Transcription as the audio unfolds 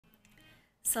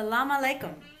Salam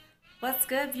alaikum. What's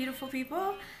good, beautiful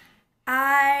people?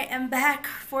 I am back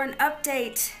for an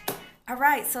update. All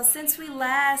right, so since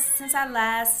I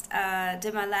last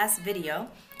did my last video,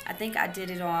 I think I did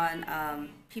it on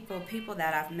people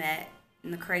that I've met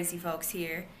and the crazy folks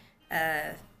here.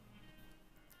 Uh,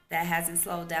 that hasn't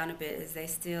slowed down a bit. Is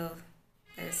there's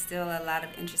still a lot of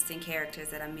interesting characters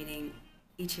that I'm meeting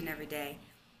each and every day,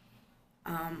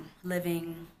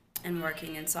 living and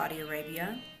working in Saudi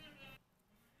Arabia.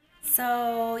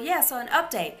 So yeah, so an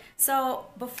update. So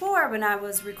before when I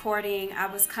was recording, I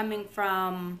was recording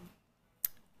from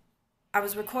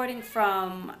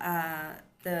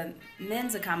the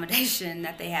men's accommodation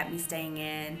that they had me staying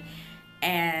in,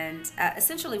 and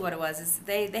essentially what it was is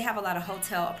they have a lot of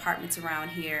hotel apartments around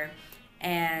here,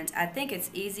 and I think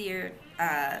it's easier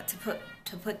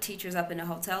to put teachers up in the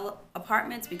hotel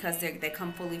apartments because they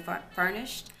come fully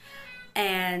furnished.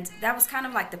 And that was kind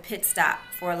of like the pit stop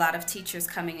for a lot of teachers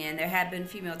coming in. There had been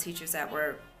female teachers that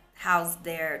were housed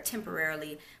there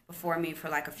temporarily before me for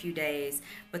like a few days,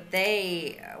 but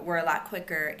they were a lot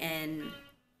quicker in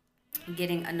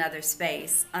getting another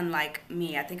space, unlike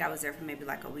me. I think I was there for maybe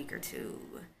like a week or two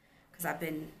because I've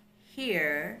been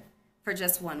here for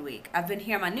just 1 week. I've been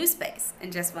here in my new space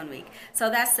in just 1 week. So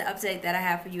that's the update that I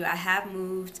have for you. I have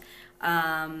moved.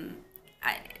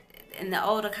 I, in the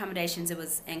old accommodations, it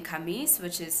was in Corniche,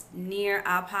 which is near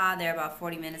Abha. They're about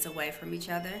 40 minutes away from each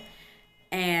other.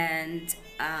 And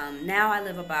now I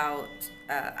live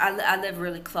I live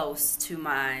really close to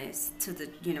the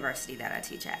university that I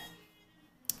teach at.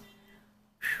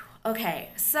 Okay,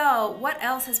 so what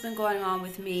else has been going on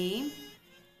with me?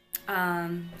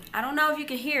 I don't know if you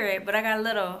can hear it, but I got a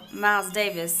little Miles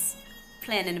Davis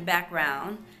playing in the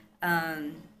background.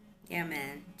 Yeah,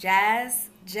 man, jazz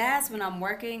when I'm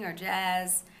working, or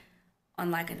jazz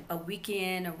on like a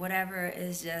weekend or whatever,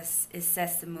 is just, it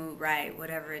sets the mood right.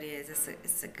 Whatever it is,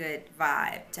 it's a good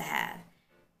vibe to have.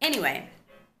 Anyway,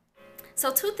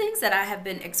 so two things that I have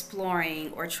been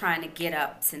exploring or trying to get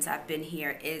up since I've been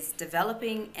here is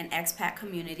developing an expat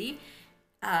community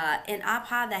in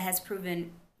Abha that has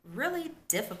proven really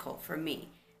difficult for me.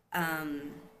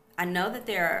 I know that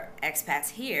there are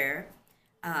expats here,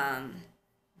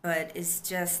 but it's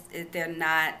just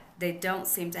they don't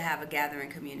seem to have a gathering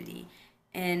community.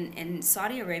 And in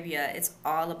Saudi Arabia, it's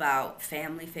all about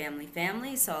family, family,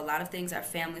 family. So a lot of things are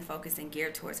family focused and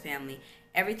geared towards family.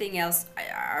 Everything else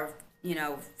are,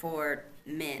 for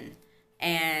men.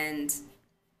 And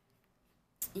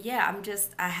yeah,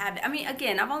 I mean,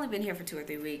 again, I've only been here for 2 or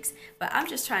 3 weeks, but I'm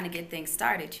just trying to get things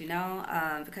started,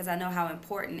 because I know how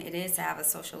important it is to have a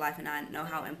social life, and I know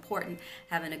how important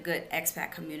having a good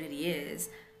expat community is.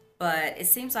 But it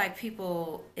seems like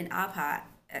people in Abha,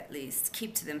 at least,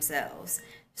 keep to themselves.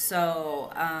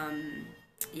 So,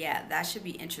 yeah, that should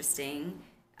be interesting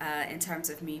in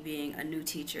terms of me being a new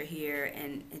teacher here,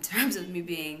 and in terms of me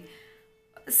being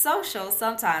social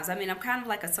sometimes. I mean, I'm kind of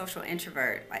like a social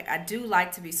introvert. Like, I do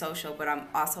like to be social, but I'm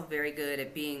also very good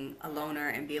at being a loner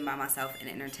and being by myself and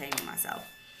entertaining myself.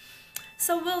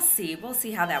 So we'll see. We'll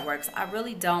see how that works. I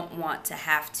really don't want to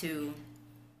have to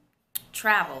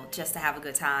travel just to have a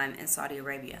good time in Saudi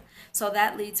Arabia. So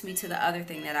that leads me to the other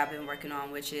thing that I've been working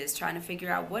on, which is trying to figure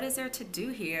out what is there to do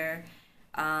here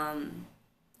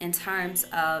in terms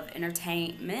of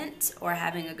entertainment or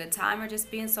having a good time or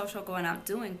just being social, going out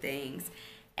doing things.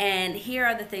 And here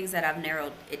are the things that I've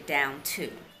narrowed it down to.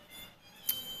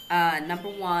 Number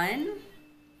one,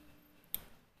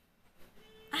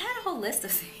 I had a whole list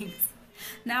of things.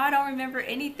 Now I don't remember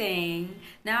anything.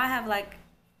 Now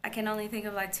I can only think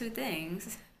of like two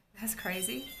things. That's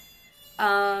crazy.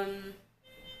 Well,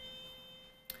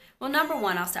 number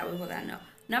one, I'll start with what I know.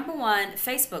 Number one,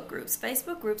 Facebook groups.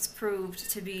 Facebook groups proved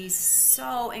to be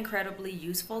so incredibly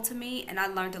useful to me, and I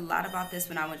learned a lot about this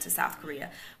when I went to South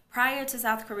Korea. Prior to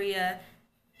South Korea,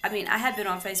 I mean, I had been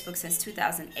on Facebook since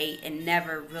 2008 and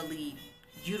never really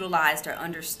utilized or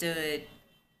understood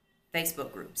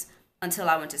Facebook groups until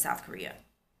I went to South Korea.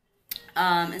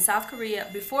 In South Korea,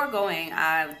 before going,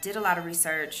 I did a lot of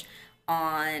research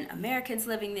on Americans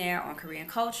living there, on Korean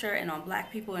culture, and on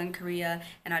black people in Korea,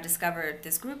 and I discovered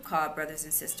this group called Brothers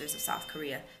and Sisters of South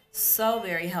Korea. So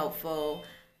very helpful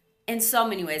in so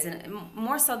many ways, and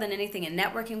more so than anything in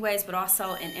networking ways, but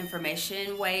also in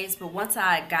information ways. But once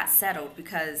I got settled,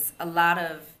 because a lot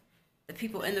of the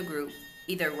people in the group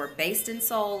either were based in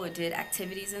Seoul or did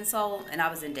activities in Seoul, and I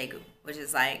was in Daegu, which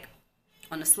is like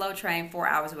on the slow train 4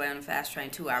 hours away, on the fast train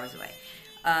 2 hours away.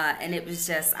 And it was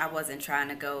just, I wasn't trying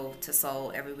to go to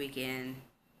Seoul every weekend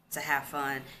to have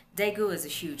fun. Daegu is a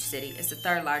huge city. It's the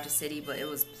third largest city, but it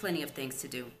was plenty of things to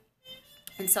do.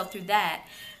 And so through that,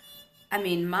 I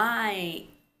mean, my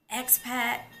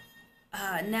expat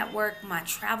network, my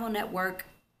travel network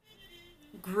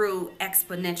grew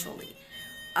exponentially.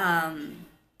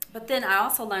 But then I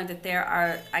also learned that there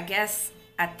are,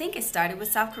 I think it started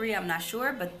with South Korea, I'm not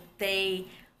sure, but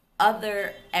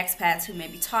other expats who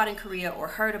maybe taught in Korea or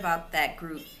heard about that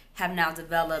group have now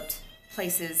developed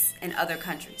places in other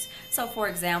countries. So, for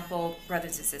example,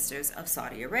 Brothers and Sisters of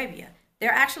Saudi Arabia. There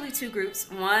are actually two groups.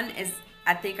 One is,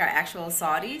 I think, are actual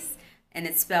Saudis, and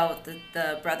it's spelled,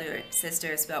 the brother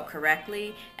sister is spelled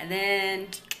correctly. And then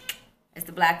it's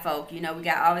the black folk. You know, we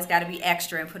always got to be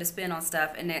extra and put a spin on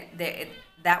stuff. And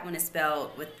that one is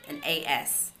spelled with an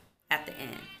AS at the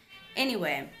end.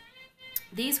 Anyway,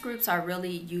 these groups are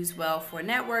really used well for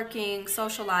networking,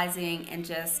 socializing, and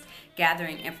just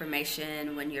gathering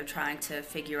information when you're trying to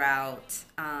figure out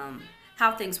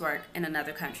how things work in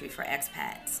another country for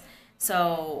expats.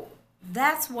 So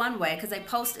that's one way, because they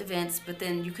post events, but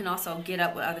then you can also get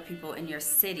up with other people in your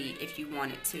city if you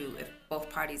wanted to, if both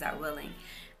parties are willing.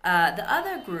 The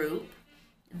other group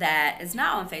that is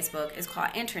not on Facebook is called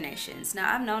Internations.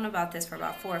 Now, I've known about this for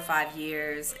about 4 or 5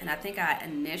 years, and I think I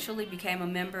initially became a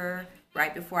member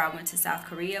right before I went to South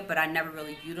Korea, but I never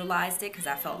really utilized it because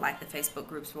I felt like the Facebook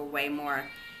groups were way more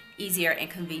easier and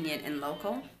convenient and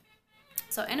local.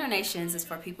 So Internations is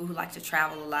for people who like to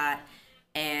travel a lot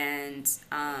and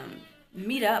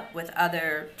meet up with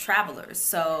other travelers.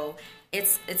 So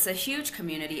it's a huge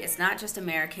community. It's not just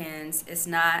Americans. It's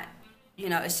not,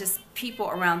 it's just people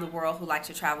around the world who like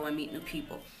to travel and meet new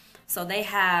people. So they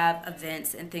have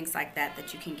events and things like that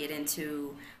that you can get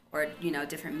into, or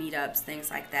different meetups, things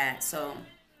like that. So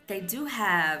they do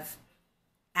have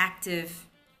active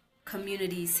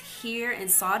communities here in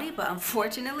Saudi, but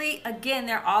unfortunately, again,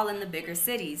 they're all in the bigger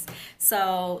cities.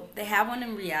 So they have one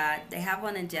in Riyadh, they have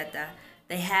one in Jeddah,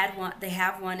 they have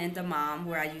one in Dammam,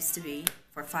 where I used to be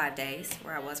for 5 days,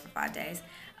 where I was for 5 days.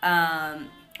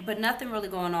 But nothing really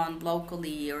going on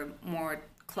locally or more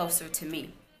closer to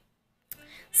me.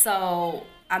 So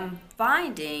I'm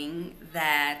finding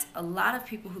that a lot of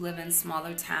people who live in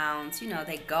smaller towns,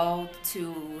 they go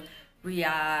to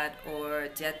Riyadh or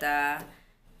Jeddah,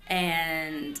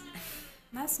 and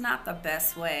that's not the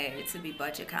best way to be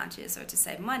budget conscious or to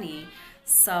save money.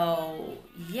 So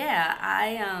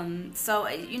yeah,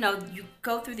 you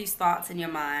go through these thoughts in your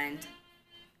mind.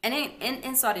 And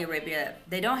in Saudi Arabia,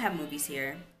 they don't have movies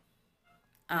here.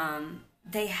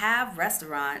 They have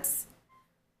restaurants,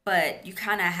 but you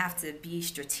kind of have to be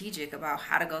strategic about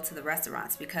how to go to the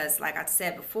restaurants, because like I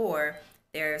said before,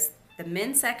 there's the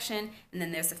men's section and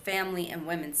then there's the family and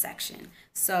women's section.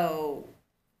 So,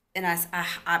 and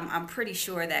I'm pretty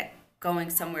sure that going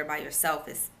somewhere by yourself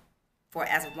as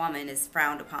a woman is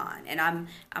frowned upon. And I'm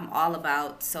all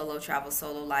about solo travel,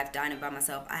 solo life, dining by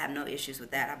myself. I have no issues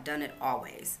with that. I've done it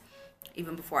always,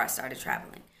 even before I started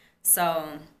traveling.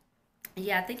 So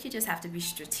yeah, I think you just have to be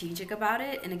strategic about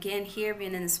it. And again, here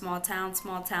being in a small towns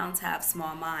have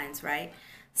small minds, right?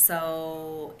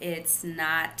 So it's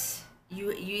not,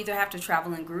 you either have to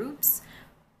travel in groups.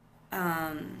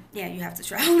 You have to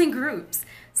travel in groups.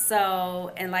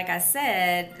 So, and like I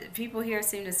said, people here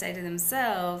seem to say to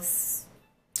themselves,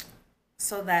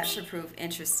 so that should prove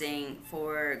interesting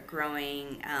for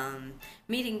growing,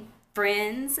 meeting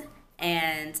friends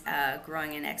and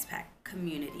growing an expat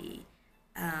community.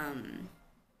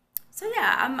 So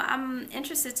yeah, I'm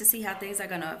interested to see how things are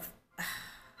gonna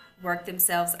work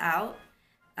themselves out.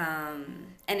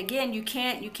 And again, you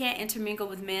can't intermingle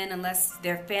with men unless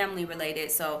they're family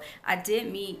related. So I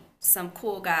did meet some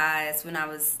cool guys when I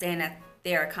was staying at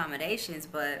their accommodations,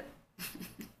 but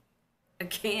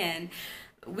again,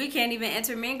 we can't even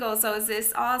intermingle. So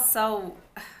it's all so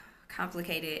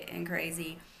complicated and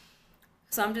crazy.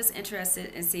 So I'm just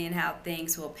interested in seeing how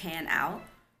things will pan out.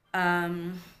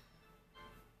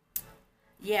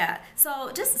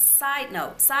 So just a side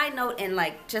note, and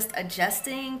like just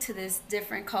adjusting to this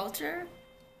different culture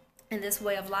and this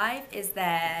way of life is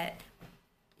that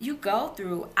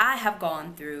I have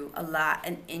gone through a lot,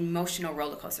 an emotional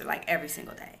roller coaster, like every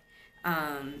single day.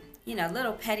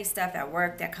 Little petty stuff at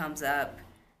work that comes up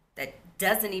that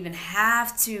doesn't even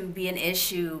have to be an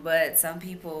issue, but some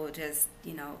people just,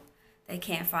 they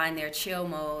can't find their chill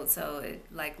mode. So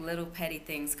like little petty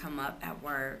things come up at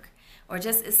work. Or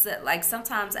just, it's like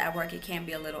sometimes at work it can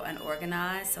be a little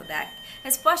unorganized, so that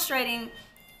it's frustrating.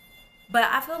 But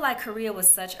I feel like Korea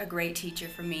was such a great teacher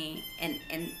for me, and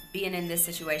being in this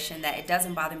situation, that it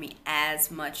doesn't bother me as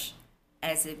much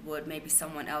as it would maybe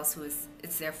someone else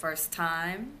it's their first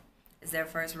time, it's their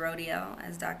first rodeo,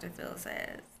 as Dr. Phil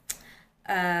says.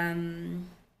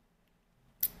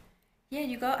 Yeah,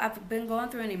 you go. I've been going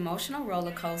through an emotional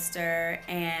roller coaster,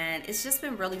 and it's just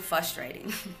been really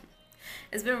frustrating.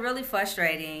 It's been really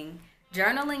frustrating.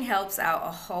 Journaling helps out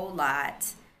a whole lot.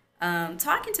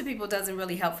 Talking to people doesn't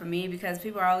really help for me because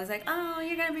people are always like, "Oh,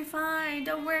 you're gonna be fine.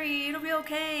 Don't worry, it'll be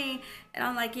okay." And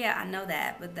I'm like, "Yeah, I know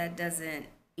that, but that doesn't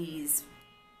ease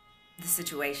the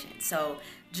situation." So,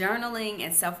 journaling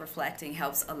and self-reflecting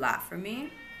helps a lot for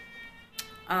me.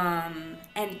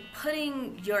 And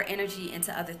putting your energy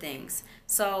into other things.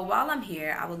 So while I'm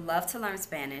here, I would love to learn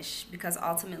Spanish because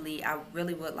ultimately I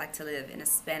really would like to live in a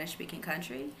Spanish speaking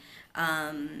country.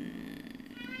 Um,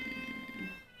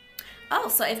 oh,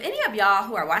 so if any of y'all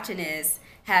who are watching this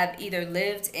have either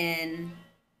lived in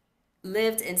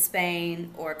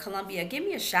Spain or Colombia, give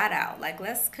me a shout out. Like,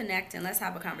 let's connect and let's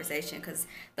have a conversation because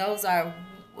those are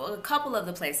a couple of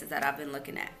the places that I've been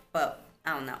looking at. But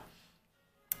I don't know.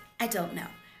 I don't know.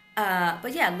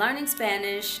 But yeah, learning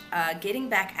Spanish, getting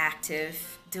back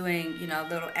active, doing,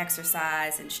 little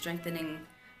exercise and strengthening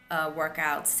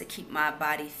workouts to keep my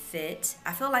body fit.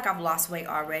 I feel like I've lost weight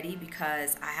already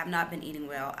because I have not been eating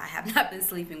well. I have not been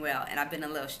sleeping well, and I've been a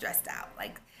little stressed out,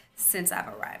 like, since I've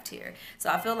arrived here.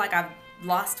 So I feel like I've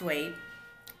lost weight.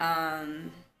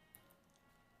 Um,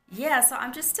 yeah, so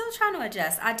I'm just still trying to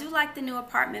adjust. I do like the new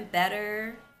apartment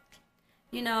better.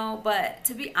 But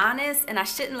to be honest, and I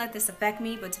shouldn't let this affect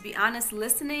me, but to be honest,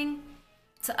 listening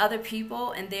to other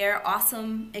people and their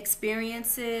awesome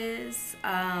experiences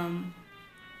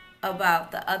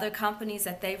about the other companies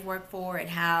that they've worked for and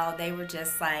how they were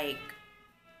just like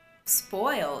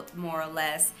spoiled, more or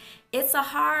less, it's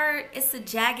a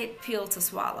jagged pill to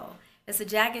swallow. It's a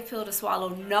jagged pill to swallow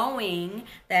knowing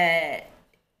that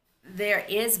there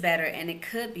is better and it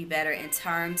could be better in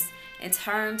terms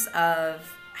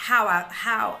of how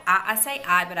I say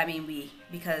I, but I mean we,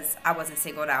 because I wasn't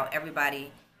singled out.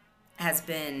 Everybody has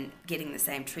been getting the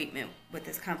same treatment with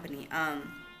this company.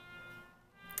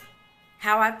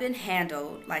 How I've been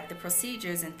handled, like the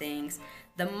procedures and things,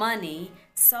 the money.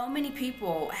 So many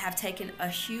people have taken a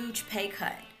huge pay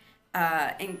cut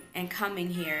in coming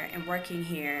here and working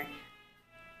here.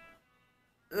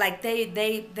 Like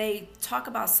they talk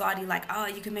about Saudi like, oh,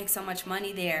 you can make so much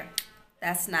money there.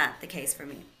 That's not the case for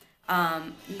me.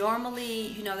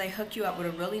 Normally, they hook you up with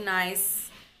a really nice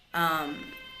um,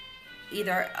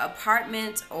 either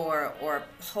apartment or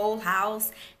whole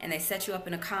house, and they set you up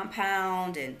in a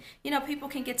compound, and people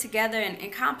can get together, and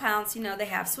in compounds, they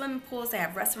have swimming pools, they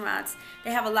have restaurants,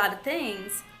 they have a lot of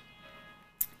things,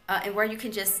 and where you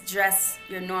can just dress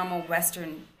your normal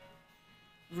Western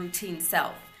routine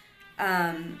self.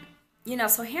 Um,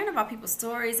 so hearing about people's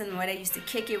stories and the way they used to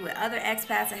kick it with other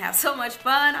expats and have so much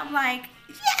fun, I'm like,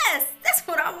 yes, that's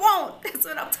what I want. That's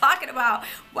what I'm talking about.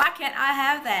 Why can't I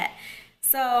have that?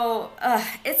 So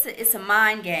it's a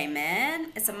mind game,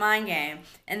 man. It's a mind game.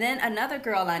 And then another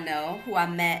girl I know who I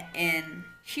met in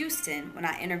Houston when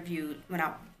I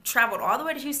traveled all the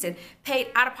way to Houston, paid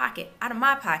out of pocket, out of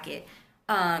my pocket,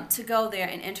 to go there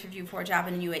and interview for a job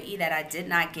in the UAE that I did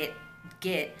not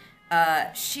get.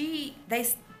 She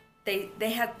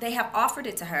they have offered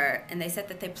it to her, and they said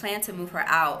that they plan to move her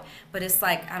out, but it's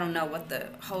like, I don't know what the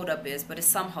holdup is, but it's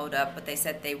some holdup, but they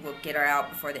said they will get her out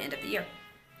before the end of the year.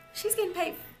 She's getting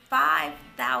paid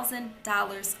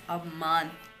 $5,000 a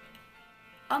month.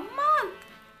 A month.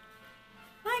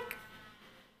 Like,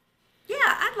 yeah,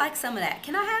 I'd like some of that.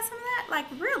 Can I have some of that? Like,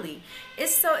 really?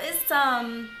 It's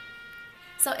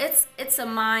a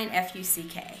mine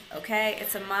FUCK, okay?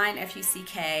 It's a mine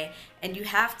FUCK, and you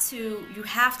have to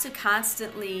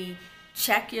constantly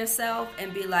check yourself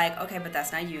and be like, okay, but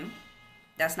that's not you.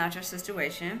 That's not your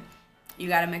situation. You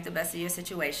got to make the best of your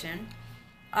situation.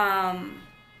 And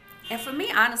for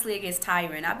me, honestly, it gets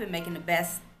tiring. I've been making the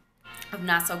best of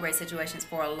not so great situations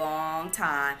for a long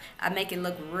time. I make it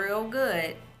look real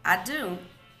good. I do,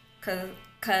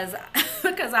 cause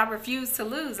because I refuse to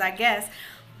lose, I guess.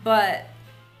 But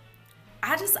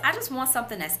I just want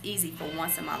something that's easy for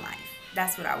once in my life.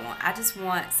 That's what I want. I just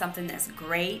want something that's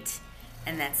great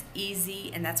and that's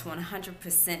easy and that's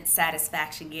 100%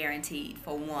 satisfaction guaranteed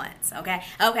for once. Okay?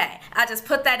 Okay. I just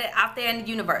put that out there in the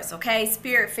universe. Okay?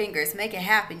 Spirit fingers. Make it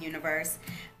happen, universe.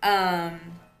 Yeah,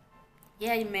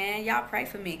 man. Y'all pray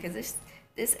for me because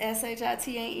this SHIT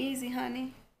ain't easy,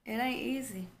 honey. It ain't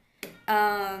easy.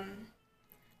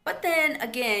 But then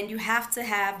again, you have to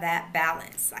have that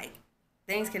balance. Like,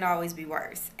 things can always be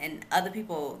worse, and there are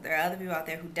other people out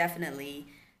there who definitely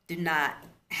do not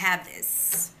have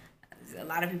this. A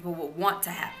lot of people will want to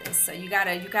have this, so you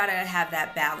gotta have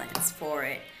that balance for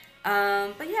it.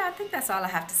 But yeah, I think that's all I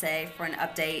have to say for an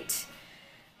update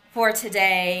for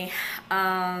today.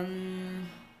 Yeah,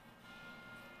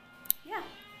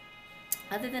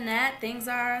 Other than that, things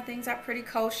are pretty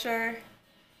kosher.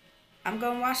 I'm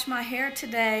gonna wash my hair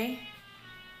today,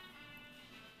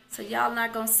 so y'all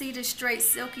not gonna see the straight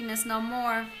silkiness no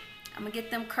more. I'm gonna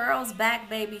get them curls back,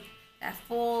 baby. That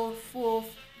full,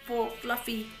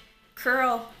 fluffy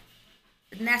curl,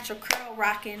 natural curl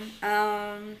rocking.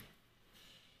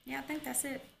 Yeah, I think that's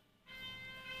it.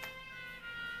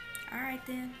 All right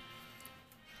then.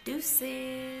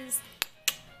 Deuces.